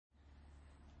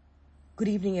Good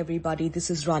evening, everybody.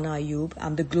 This is Rana Ayub.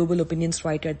 I'm the global opinions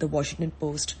writer at the Washington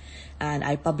Post, and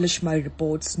I publish my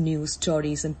reports, news,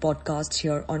 stories, and podcasts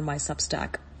here on my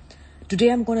Substack. Today,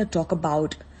 I'm going to talk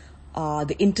about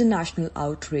the international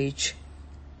outrage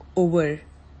over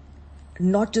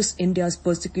not just India's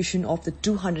persecution of the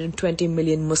 220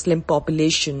 million Muslim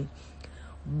population,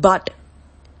 but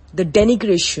the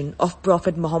denigration of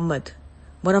Prophet Muhammad,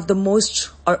 one of the most,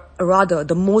 or rather,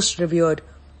 the most revered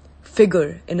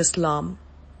figure in Islam.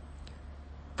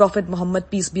 Prophet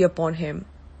Muhammad, peace be upon him,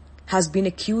 has been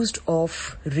accused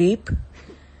of rape,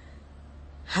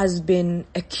 has been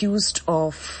accused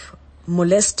of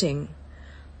molesting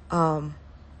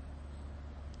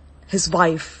his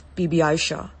wife, Bibi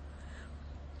Aisha,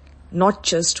 not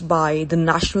just by the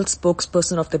national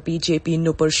spokesperson of the BJP,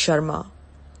 Nupur Sharma,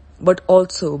 but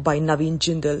also by Naveen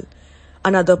Jindal,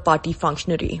 another party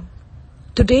functionary.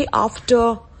 Today,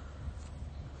 after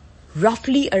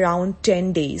roughly around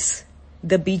 10 days,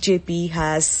 the BJP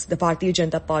the Bharatiya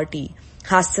Janata Party,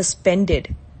 has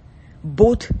suspended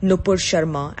both Nupur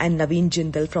Sharma and Naveen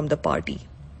Jindal from the party.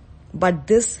 But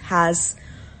this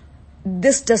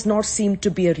does not seem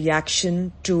to be a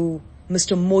reaction to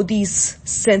Mr. Modi's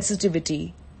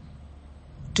sensitivity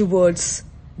towards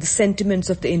the sentiments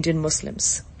of the Indian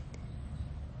Muslims.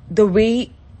 The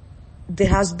way there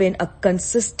has been a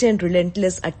consistent,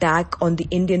 relentless attack on the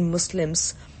Indian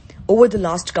Muslims over the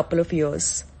last couple of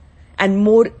years, and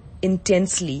more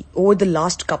intensely over the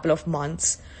last couple of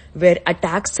months, where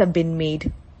attacks have been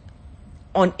made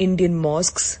on Indian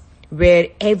mosques, where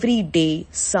every day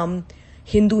some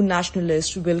Hindu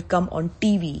nationalist will come on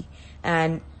TV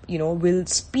and, will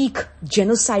speak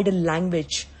genocidal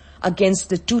language against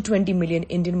the 220 million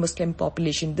Indian Muslim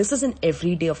population. This is an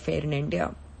everyday affair in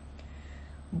India.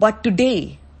 But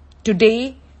today,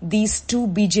 these two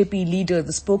BJP leaders,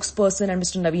 the spokesperson and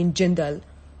Mr. Naveen Jindal,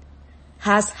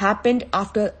 has happened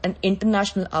after an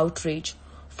international outrage.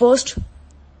 First,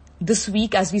 this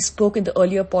week, as we spoke in the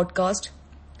earlier podcast,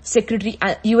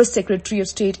 US Secretary of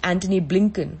State Antony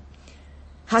Blinken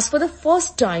has for the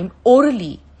first time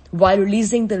orally, while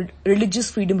releasing the Religious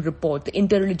Freedom Report, the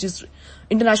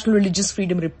International Religious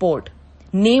Freedom Report,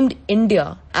 named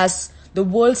India as the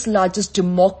world's largest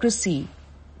democracy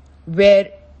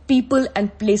where people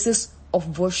and places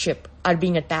of worship are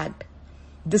being attacked.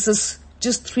 This is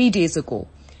just 3 days ago.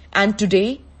 And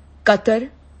today, Qatar,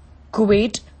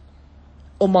 Kuwait,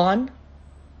 Oman,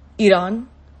 Iran,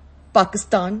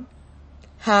 Pakistan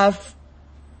have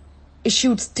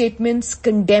issued statements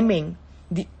condemning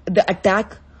the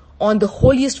attack on the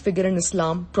holiest figure in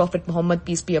Islam, Prophet Muhammad,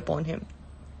 peace be upon him.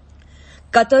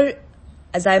 Qatar,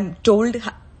 as I'm told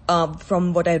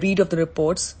from what I read of the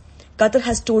reports, Qatar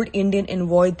has told Indian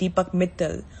envoy Deepak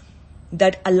Mittal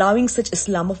that allowing such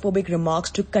Islamophobic remarks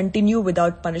to continue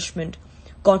without punishment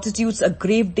constitutes a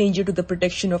grave danger to the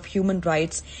protection of human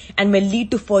rights and may lead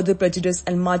to further prejudice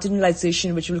and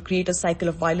marginalization, which will create a cycle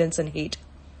of violence and hate.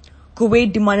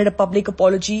 Kuwait demanded a public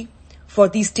apology for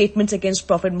these statements against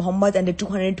Prophet Muhammad and the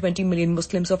 220 million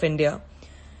Muslims of India,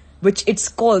 which it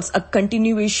calls a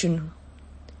continuation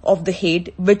of the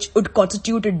hate, which would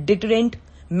constitute a deterrent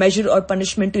measure or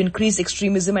punishment to increase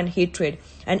extremism and hatred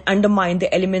and undermine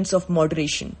the elements of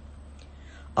moderation.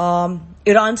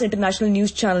 Iran's international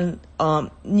news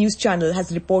channel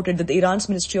has reported that the Iran's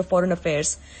Ministry of Foreign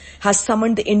Affairs has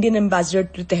summoned the Indian ambassador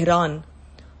to Tehran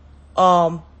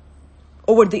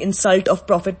over the insult of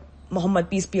Prophet Muhammad,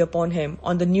 peace be upon him,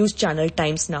 on the news channel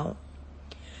Times Now.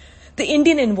 The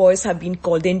Indian envoys have been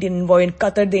called. The Indian envoy in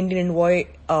Qatar, the Indian envoy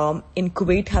in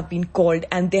Kuwait have been called,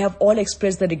 and they have all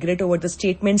expressed their regret over the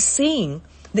statement, saying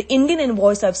the Indian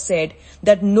envoys have said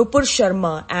that Nupur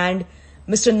Sharma and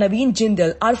Mr. Naveen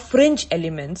Jindal are fringe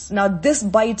elements. Now, this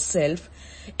by itself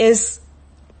is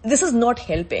not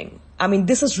helping.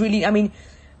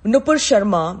 Nupur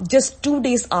Sharma, just 2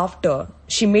 days after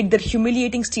she made that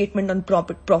humiliating statement on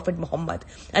Prophet Muhammad,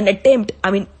 Nupur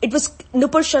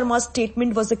Sharma's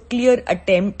statement was a clear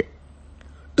attempt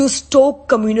to stoke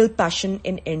communal passion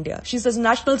in India. She's the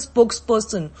national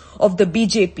spokesperson of the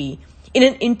BJP. In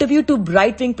an interview to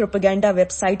right-wing propaganda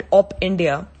website Op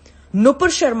India, Nupur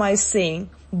Sharma is saying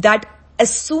that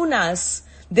as soon as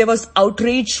there was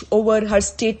outrage over her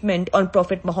statement on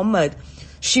Prophet Muhammad,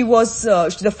 she was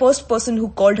the first person who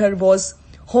called her was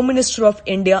Home Minister of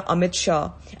India Amit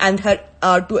Shah, and her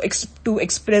to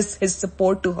express his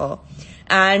support to her,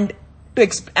 and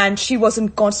she was in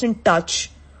constant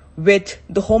touch with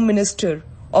the Home Minister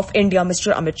of India,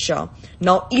 Mr. Amit Shah.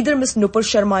 Now, either Ms. Nupur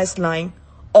Sharma is lying,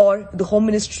 or the Home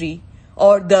Ministry,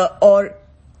 or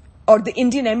the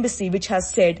Indian Embassy, which has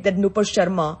said that Nupur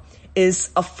Sharma is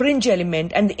a fringe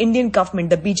element, and the Indian government,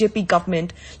 the BJP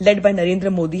government led by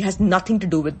Narendra Modi, has nothing to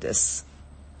do with this.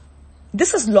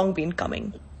 This has long been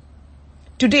coming.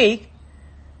 Today,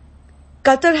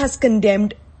 Qatar has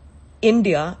condemned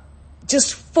India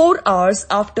just 4 hours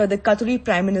after the Qatari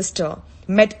Prime Minister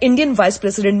met Indian Vice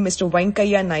President Mr.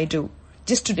 Venkaiah Naidu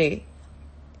just today,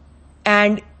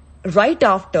 and right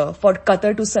after for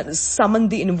Qatar to summon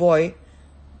the envoy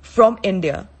from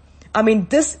India. I mean,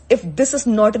 if this is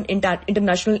not an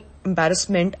international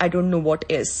embarrassment, I don't know what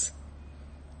is.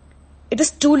 It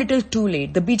is too little too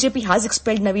late. The BJP has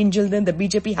expelled Naveen Jindal. The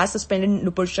BJP has suspended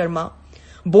Nupur Sharma.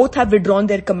 Both have withdrawn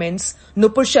their comments.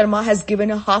 Nupur Sharma has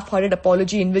given a half-hearted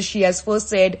apology in which she has first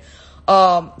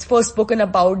spoken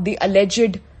about the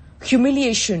alleged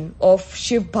humiliation of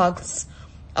Shiv Bhakts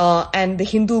and the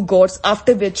Hindu gods,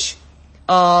 after which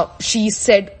she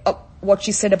said what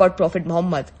she said about Prophet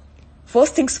Muhammad.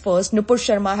 First things first, Nupur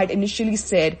Sharma had initially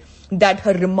said that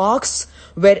her remarks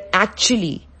were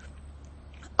actually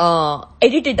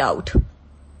edited out.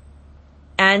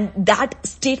 And that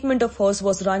statement of hers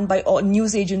was run by all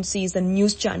news agencies and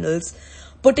news channels,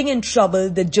 putting in trouble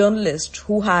the journalist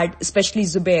who had, especially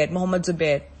Muhammad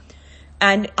Zubair,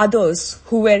 and others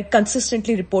who were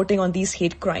consistently reporting on these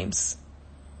hate crimes.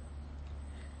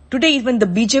 Today, even the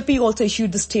BJP also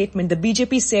issued the statement. The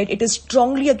BJP said it is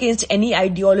strongly against any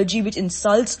ideology which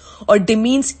insults or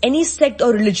demeans any sect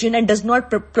or religion and does not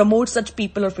promote such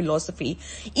people or philosophy.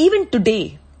 Even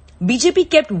today, BJP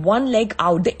kept one leg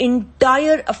out. The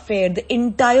entire affair, the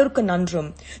entire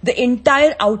conundrum, the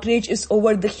entire outrage is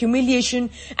over the humiliation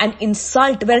and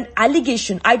insult, where an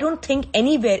allegation, I don't think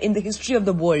anywhere in the history of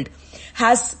the world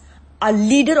has a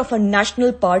leader of a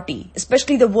national party,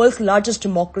 especially the world's largest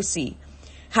democracy,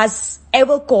 has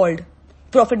ever called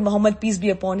Prophet Muhammad, peace be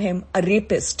upon him, a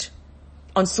rapist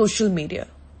on social media.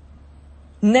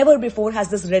 Never before has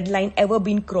this red line ever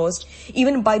been crossed,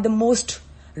 even by the most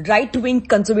right-wing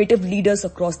conservative leaders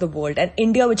across the world. And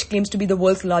India, which claims to be the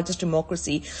world's largest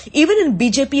democracy, even in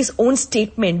BJP's own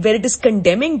statement where it is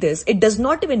condemning this, it does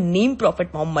not even name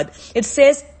Prophet Muhammad. It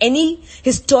says any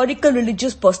historical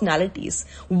religious personalities.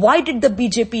 Why did the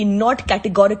BJP not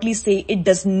categorically say it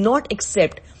does not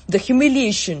accept the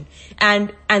humiliation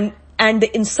and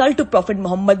the insult to Prophet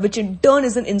Muhammad, which in turn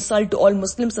is an insult to all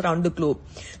Muslims around the globe?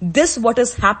 This, what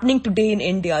is happening today in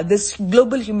India, this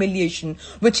global humiliation,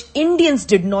 which Indians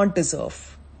did not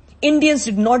deserve. Indians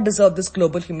did not deserve this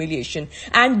global humiliation.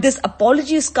 And this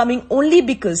apology is coming only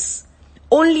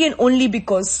and only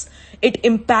because it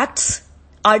impacts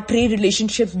our trade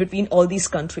relationships between all these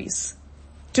countries.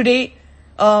 Today,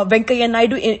 Venkaiah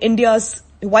Naidu, India's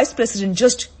Vice President,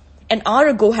 just an hour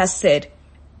ago has said,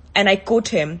 and I quote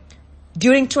him,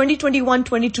 during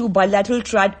 2021-22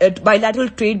 bilateral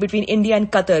trade between India and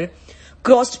Qatar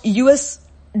crossed US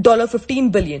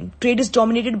 $15 billion. Trade is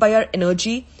dominated by our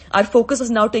energy. Our focus is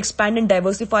now to expand and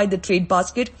diversify the trade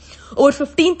basket. Over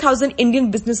 15,000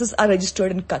 Indian businesses are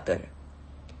registered in Qatar.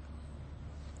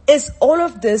 Is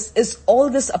all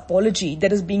this apology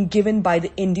that is being given by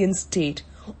the Indian state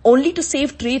only to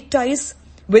save trade ties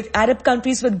with Arab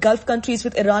countries, with Gulf countries,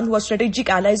 with Iran, who are strategic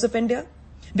allies of India?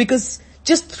 Because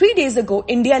just 3 days ago,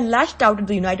 India lashed out at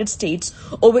the United States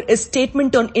over a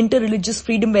statement on interreligious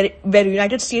freedom where the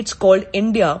United States called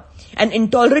India an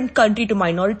intolerant country to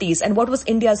minorities. And what was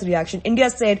India's reaction? India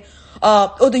said,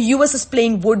 the US is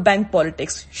playing vote bank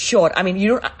politics. Sure.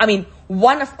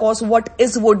 Of course, what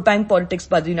is vote bank politics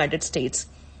by the United States?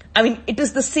 It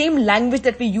is the same language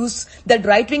that we use, that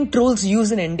right-wing trolls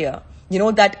use in India.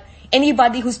 That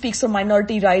anybody who speaks for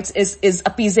minority rights is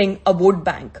appeasing a vote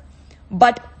bank.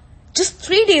 But just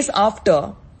 3 days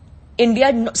after,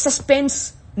 India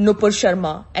suspends Nupur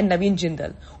Sharma and Naveen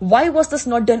Jindal. Why was this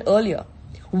not done earlier?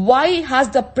 Why has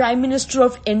the Prime Minister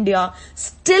of India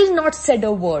still not said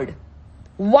a word?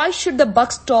 Why should the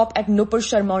buck stop at Nupur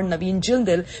Sharma or Naveen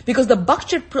Jindal? Because the buck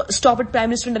should stop at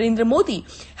Prime Minister Narendra Modi.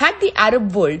 Had the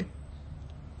Arab world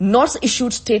not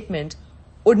issued statement,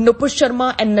 would Nupur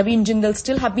Sharma and Naveen Jindal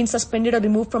still have been suspended or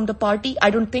removed from the party? I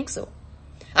don't think so.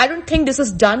 I don't think this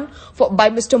is done by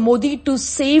Mr. Modi to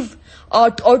save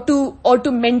or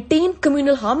to maintain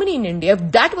communal harmony in India.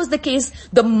 If that was the case,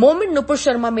 the moment Nupur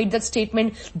Sharma made that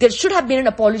statement, there should have been an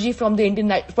apology from the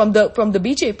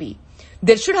BJP.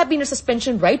 There should have been a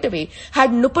suspension right away.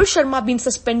 Had Nupur Sharma been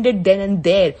suspended then and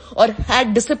there, or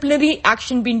had disciplinary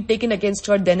action been taken against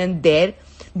her then and there,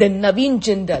 then Naveen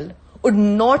Jindal would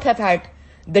not have had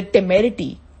the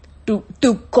temerity to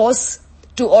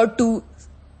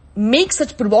make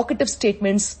such provocative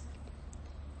statements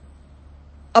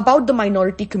about the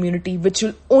minority community, which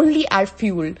will only add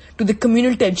fuel to the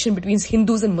communal tension between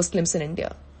Hindus and Muslims in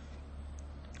India.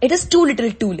 It is too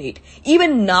little too late.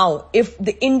 Even now, if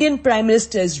the Indian Prime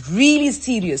Minister is really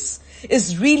serious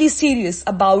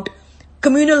about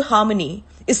communal harmony,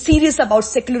 is serious about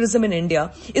secularism in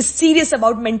India, is serious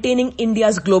about maintaining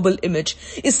India's global image,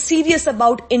 is serious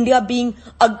about India being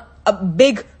a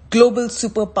big global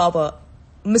superpower,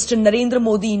 Mr. Narendra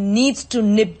Modi needs to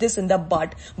nip this in the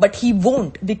bud, but he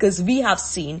won't, because we have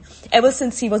seen ever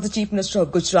since he was the Chief Minister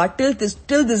of Gujarat till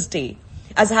this day,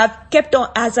 as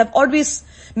I've always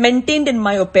maintained in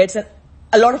my op-eds, and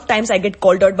a lot of times I get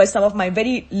called out by some of my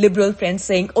very liberal friends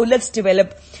saying, oh, let's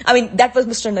develop. I mean, that was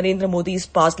Mr. Narendra Modi's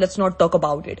past. Let's not talk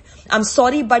about it. I'm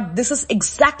sorry, but this is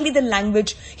exactly the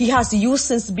language he has used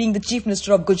since being the Chief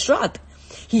Minister of Gujarat.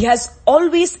 He has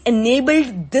always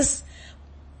enabled this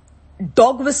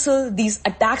dog whistle, these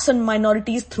attacks on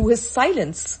minorities through his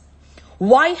silence.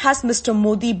 Why has Mr.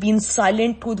 Modi been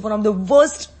silent with one of the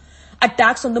worst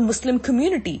attacks on the Muslim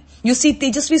community? You see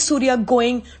Tejasvi Surya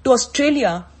going to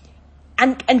Australia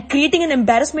and creating an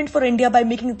embarrassment for India by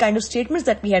making the kind of statements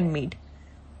that we had made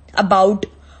about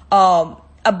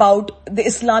the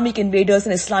Islamic invaders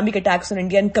and Islamic attacks on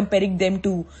India and comparing them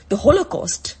to the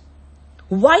Holocaust.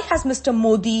 Why has Mr.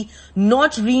 Modi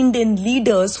not reined in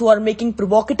leaders who are making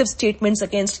provocative statements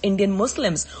against Indian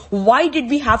Muslims? Why did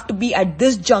we have to be at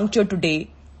this juncture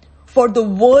today for the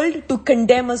world to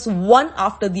condemn us one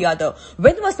after the other?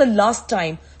 When was the last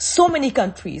time so many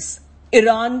countries,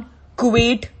 Iran,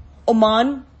 Kuwait,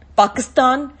 Oman,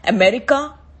 Pakistan,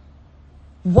 America,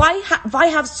 why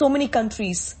have so many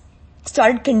countries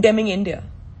started condemning India?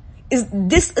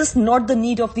 This is not the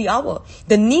need of the hour.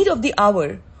 The need of the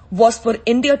hour was for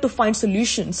India to find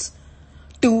solutions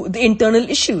to the internal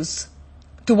issues,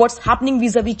 to what's happening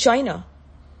vis-a-vis China.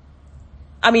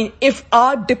 I mean, if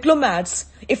our diplomats,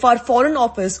 if our foreign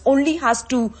office only has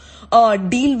to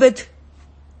deal with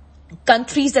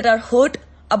countries that are hurt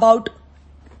about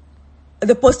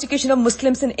the persecution of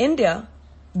Muslims in India,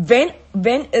 when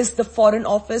is the foreign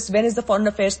office, when is the foreign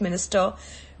affairs minister,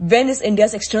 when is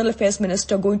India's external affairs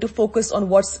minister going to focus on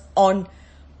what's on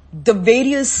the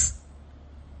various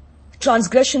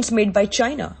transgressions made by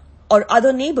China or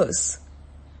other neighbors?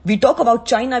 We talk about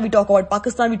China, we talk about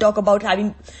Pakistan, we talk about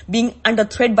being under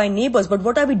threat by neighbors, but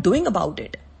what are we doing about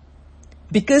it?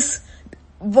 Because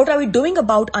what are we doing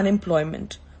about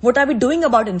unemployment? What are we doing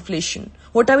about inflation?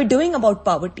 What are we doing about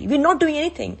poverty? We're not doing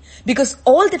anything, because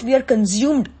all that we are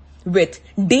consumed with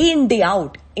day in, day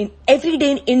out, in every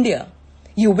day in India,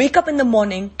 you wake up in the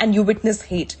morning and you witness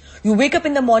hate. You wake up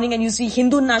in the morning and you see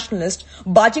Hindu nationalists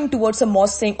barging towards a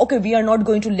mosque saying, okay, we are not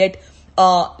going to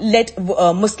let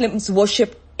Muslims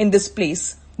worship in this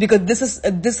place because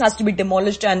this has to be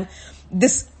demolished and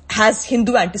this has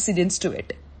Hindu antecedents to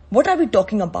it. What are we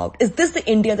talking about? Is this the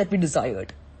India that we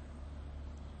desired?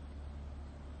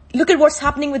 Look at what's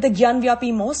happening with the Gyan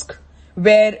Vyapi mosque,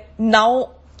 where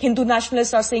now Hindu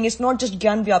nationalists are saying it's not just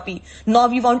Gyan Vyapi. Now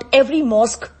we want every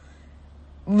mosque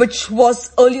which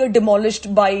was earlier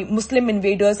demolished by Muslim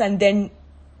invaders, and then,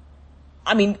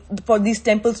 I mean, for these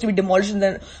temples to be demolished. And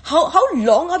then how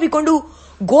long are we going to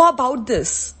go about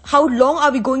this? How long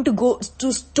are we going to go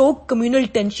to stoke communal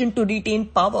tension to retain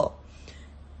power?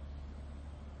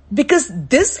 Because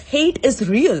this hate is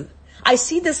real. I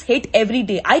see this hate every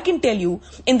day. I can tell you,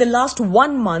 in the last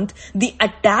 1 month, the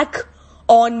attack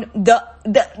on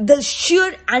the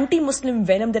sheer anti-Muslim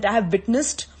venom that I have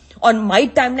witnessed on my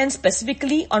timeline,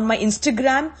 specifically on my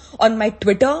Instagram, on my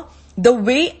Twitter, the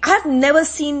way I have never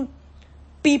seen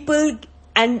people,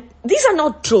 and these are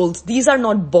not trolls, these are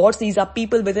not bots, these are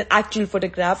people with an actual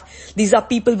photograph, these are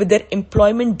people with their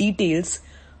employment details,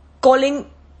 calling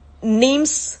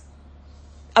names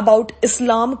about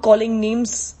Islam, calling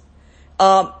names,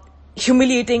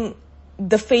 humiliating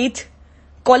the faith,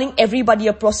 calling everybody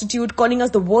a prostitute, calling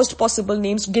us the worst possible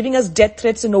names, giving us death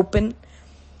threats in open.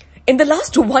 In the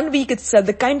last 1 week itself,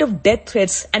 the kind of death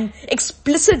threats and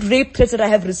explicit rape threats that I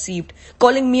have received,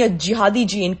 calling me a jihadi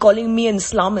Jain, calling me an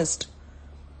Islamist.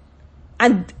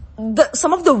 And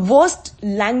some of the worst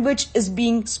language is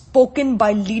being spoken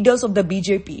by leaders of the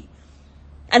BJP.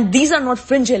 And these are not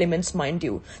fringe elements, mind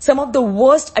you. Some of the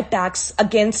worst attacks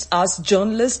against us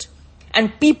journalists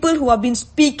and people who have been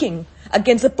speaking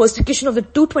against the persecution of the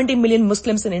 220 million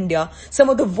Muslims in India, some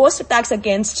of the worst attacks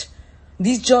against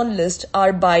these journalists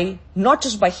are not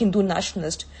just by Hindu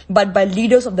nationalists, but by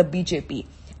leaders of the BJP.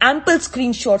 Ample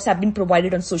screenshots have been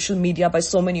provided on social media by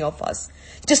so many of us.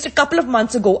 Just a couple of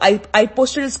months ago, I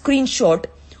posted a screenshot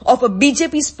of a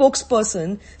BJP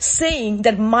spokesperson saying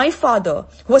that my father,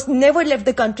 who has never left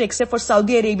the country except for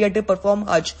Saudi Arabia to perform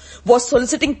Hajj, was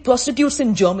soliciting prostitutes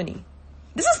in Germany.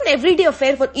 This is an everyday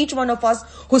affair for each one of us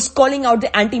who's calling out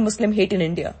the anti-Muslim hate in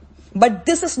India. But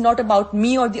this is not about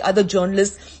me or the other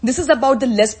journalists. This is about the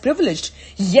less privileged.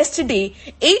 Yesterday,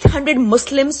 800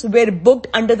 Muslims were booked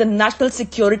under the National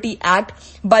Security Act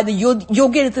by the Yogi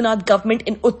Adityanath government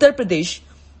in Uttar Pradesh,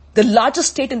 the largest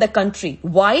state in the country.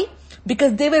 Why?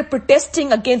 Because they were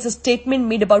protesting against a statement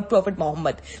made about Prophet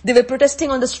Muhammad. They were protesting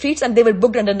on the streets and they were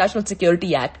booked under National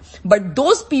Security Act. But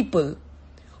those people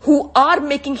who are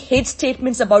making hate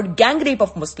statements about gang rape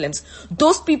of Muslims,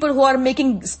 those people who are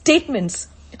making statements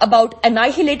about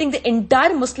annihilating the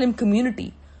entire Muslim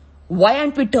community, why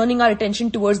aren't we turning our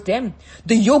attention towards them?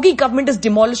 The Yogi government is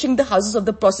demolishing the houses of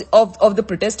the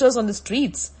protesters on the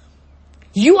streets.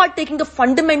 You are taking a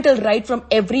fundamental right from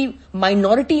every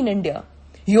minority in India.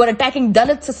 You are attacking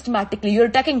Dalits systematically. You're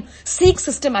attacking Sikhs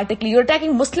systematically. You're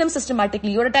attacking Muslims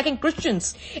systematically. You're attacking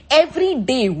Christians. Every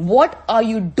day, what are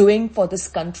you doing for this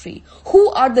country?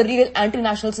 Who are the real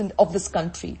anti-nationals of this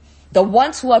country? The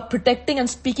ones who are protecting and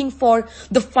speaking for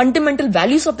the fundamental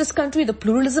values of this country, the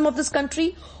pluralism of this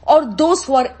country, or those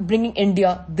who are bringing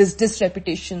India this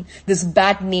disreputation, this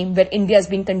bad name where India is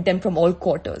being condemned from all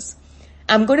quarters.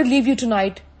 I'm going to leave you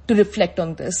tonight to reflect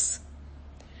on this.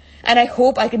 And I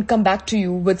hope I can come back to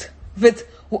you with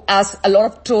as a lot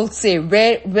of trolls say,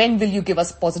 when will you give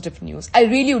us positive news? I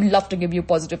really would love to give you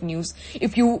positive news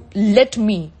if you let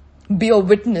me be a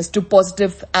witness to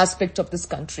positive aspects of this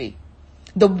country.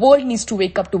 The world needs to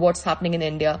wake up to what's happening in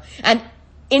India. And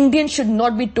Indians should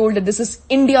not be told that this is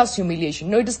India's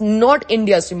humiliation. No, it is not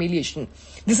India's humiliation.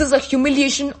 This is a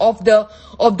humiliation of the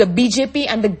BJP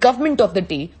and the government of the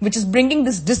day, which is bringing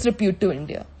this disrepute to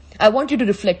India. I want you to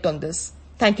reflect on this.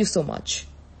 Thank you so much.